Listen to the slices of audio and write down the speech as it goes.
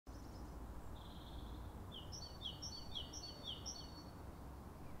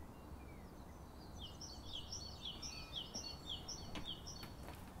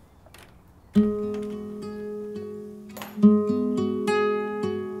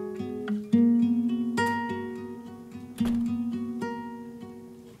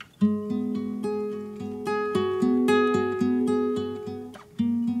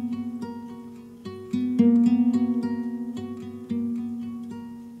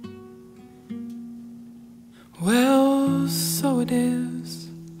Well, so it is.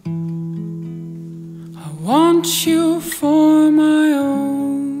 I want you for my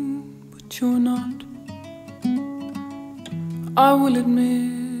own, but you're not. I will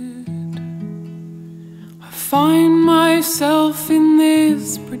admit, I find myself in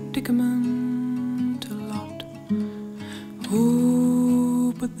this predicament a lot.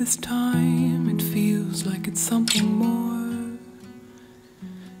 Ooh, but this time it feels like it's something more,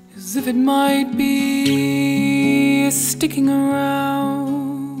 as if it might be sticking around.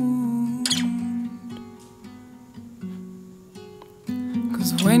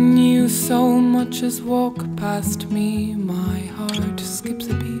 'Cause when you so much as walk past me, my heart skips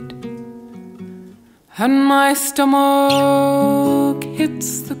a beat, and my stomach hits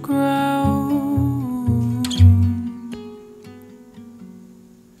the ground,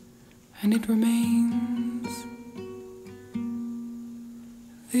 and it remains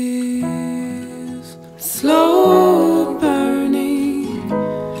this slow burning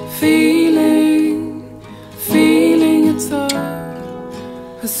feeling, it's a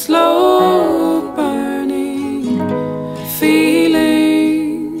slow burning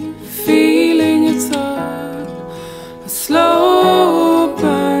feeling, it's a slow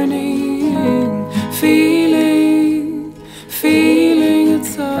burning feeling,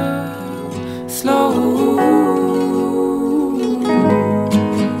 it's a slow.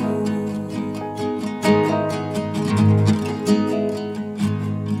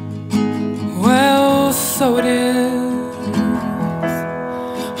 Well, so it is.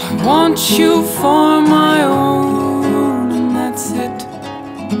 I want you for my own, and that's it.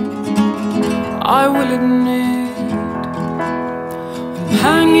 I will admit, I'm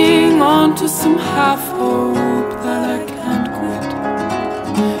hanging on to some half hope that I can't quit.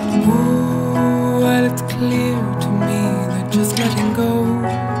 Ooh, and it's clear to me that just letting go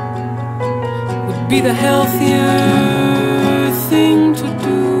would be the healthier thing to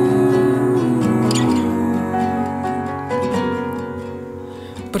do.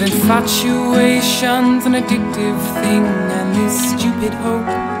 But infatuation's an addictive thing, and this stupid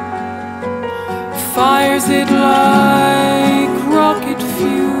hope fires it like rocket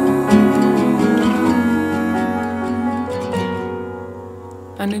fuel,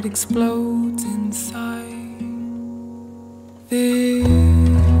 and it explodes inside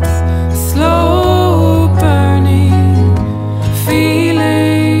this slow burning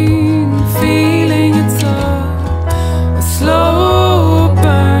feeling, it's a slow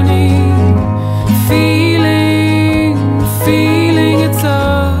feeling, it's a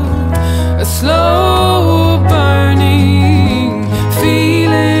slow burning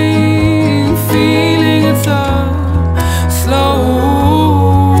feeling, it's a slow.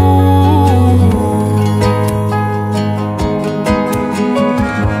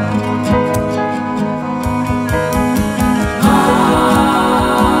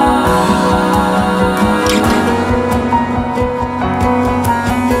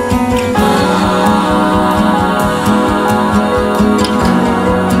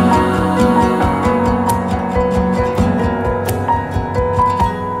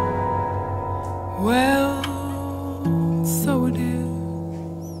 Well, so it is.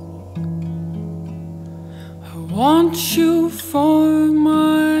 I want you for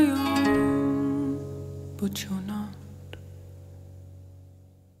my own, but you're not.